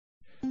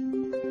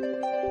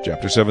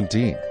Chapter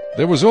 17.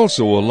 There was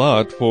also a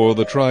lot for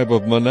the tribe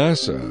of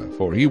Manasseh,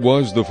 for he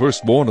was the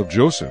firstborn of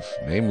Joseph,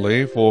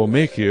 namely for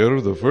Machir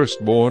the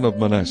firstborn of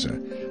Manasseh,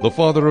 the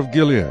father of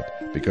Gilead,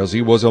 because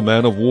he was a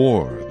man of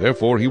war.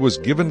 Therefore he was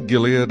given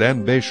Gilead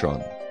and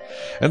Bashan.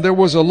 And there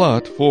was a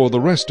lot for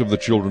the rest of the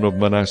children of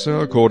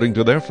Manasseh according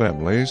to their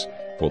families,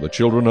 for the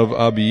children of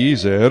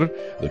Abiezer,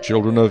 the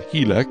children of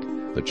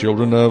Helek, the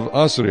children of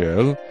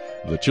Asriel,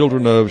 the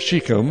children of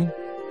Shechem,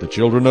 the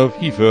children of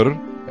Hepher,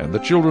 and the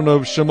children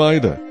of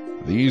Shemida.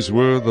 These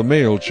were the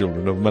male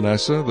children of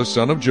Manasseh, the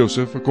son of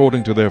Joseph,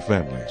 according to their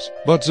families.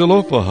 But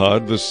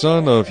Zelophehad, the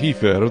son of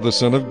Hepher, the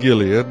son of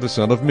Gilead, the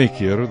son of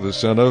Machir, the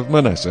son of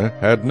Manasseh,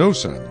 had no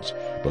sons,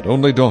 but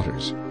only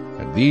daughters.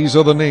 And these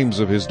are the names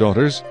of his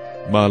daughters,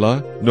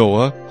 Mahlah,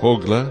 Noah,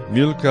 Hoglah,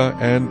 Milcah,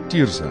 and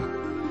Tirzah.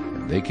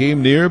 And they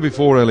came near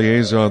before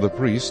Eleazar the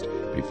priest,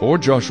 before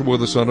Joshua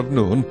the son of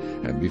Nun,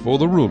 and before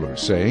the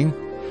rulers, saying,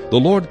 The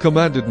Lord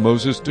commanded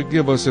Moses to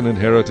give us an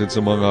inheritance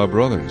among our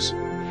brothers.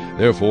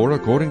 Therefore,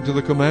 according to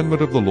the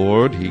commandment of the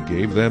Lord, he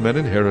gave them an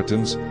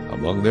inheritance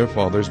among their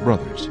father's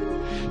brothers.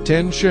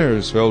 10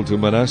 shares fell to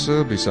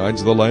Manasseh,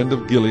 besides the land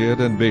of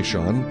Gilead and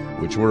Bashan,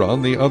 which were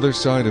on the other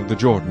side of the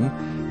Jordan,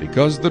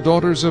 because the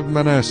daughters of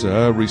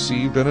Manasseh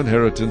received an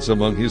inheritance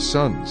among his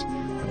sons,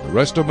 and the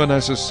rest of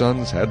Manasseh's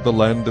sons had the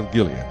land of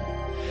Gilead.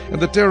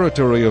 And the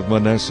territory of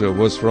Manasseh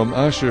was from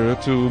Asher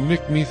to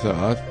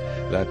Michmethath,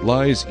 that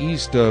lies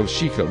east of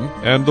Shechem,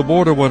 and the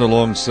border went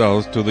along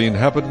south to the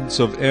inhabitants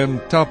of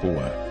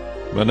En-Tappuah.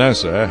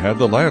 Manasseh had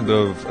the land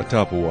of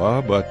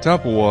Tappuah, but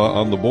Tappuah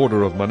on the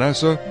border of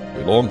Manasseh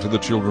belonged to the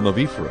children of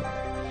Ephraim.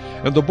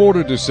 And the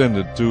border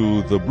descended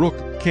to the brook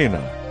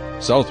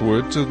Kanah,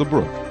 southward to the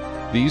brook.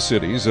 These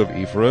cities of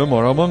Ephraim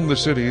are among the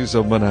cities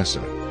of Manasseh.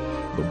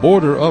 The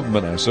border of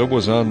Manasseh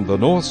was on the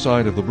north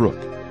side of the brook,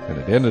 and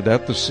it ended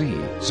at the sea.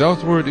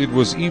 Southward it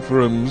was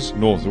Ephraim's,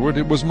 northward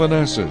it was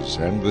Manasseh's,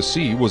 and the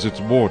sea was its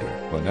border.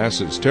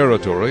 Manasseh's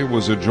territory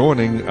was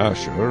adjoining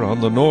Asher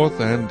on the north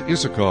and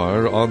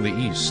Issachar on the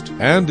east.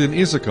 And in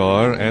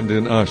Issachar and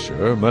in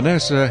Asher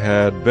Manasseh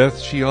had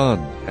Beth-shean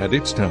and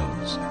its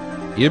towns,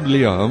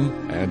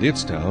 Ibleam and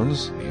its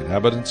towns, the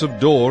inhabitants of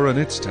Dor and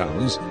its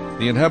towns,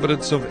 the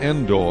inhabitants of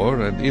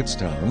Endor and its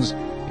towns,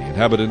 the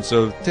inhabitants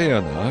of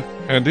Teanach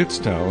and its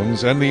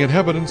towns, and the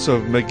inhabitants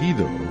of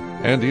Megiddo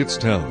and its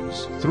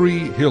towns,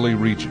 3 hilly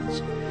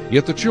regions.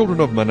 Yet the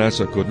children of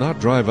Manasseh could not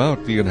drive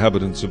out the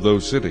inhabitants of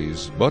those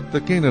cities, but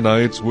the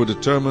Canaanites were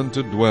determined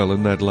to dwell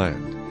in that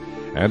land.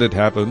 And it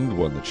happened,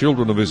 when the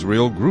children of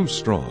Israel grew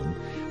strong,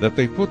 that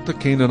they put the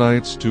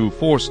Canaanites to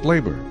forced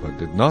labor, but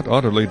did not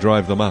utterly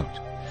drive them out.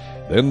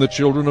 Then the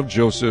children of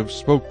Joseph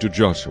spoke to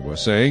Joshua,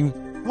 saying,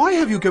 Why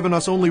have you given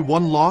us only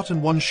 1 lot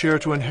and 1 share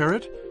to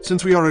inherit,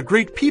 since we are a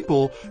great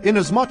people,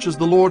 inasmuch as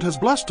the Lord has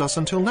blessed us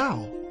until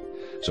now?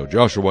 So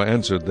Joshua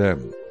answered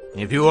them,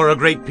 If you are a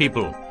great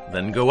people,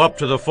 then go up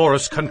to the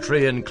forest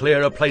country and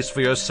clear a place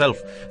for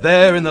yourself,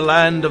 there in the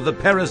land of the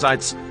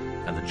Perizzites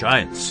and the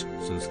giants,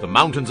 since the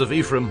mountains of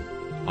Ephraim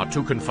are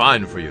too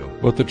confined for you.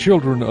 But the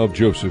children of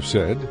Joseph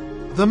said,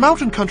 The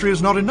mountain country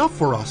is not enough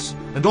for us,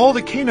 and all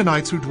the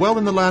Canaanites who dwell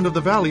in the land of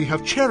the valley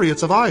have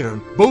chariots of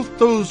iron, both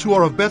those who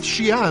are of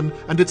Beth-shean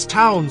and its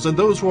towns, and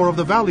those who are of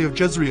the valley of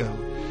Jezreel.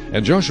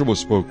 And Joshua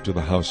spoke to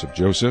the house of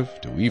Joseph,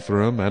 to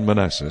Ephraim and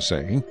Manasseh,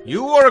 saying,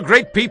 You are a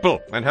great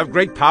people, and have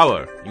great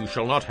power. You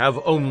shall not have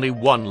only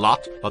 1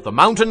 lot, but the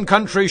mountain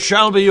country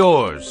shall be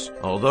yours.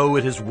 Although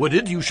it is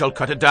wooded, you shall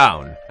cut it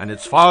down, and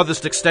its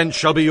farthest extent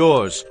shall be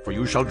yours. For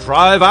you shall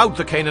drive out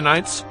the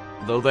Canaanites,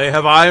 though they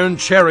have iron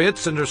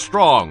chariots and are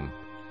strong.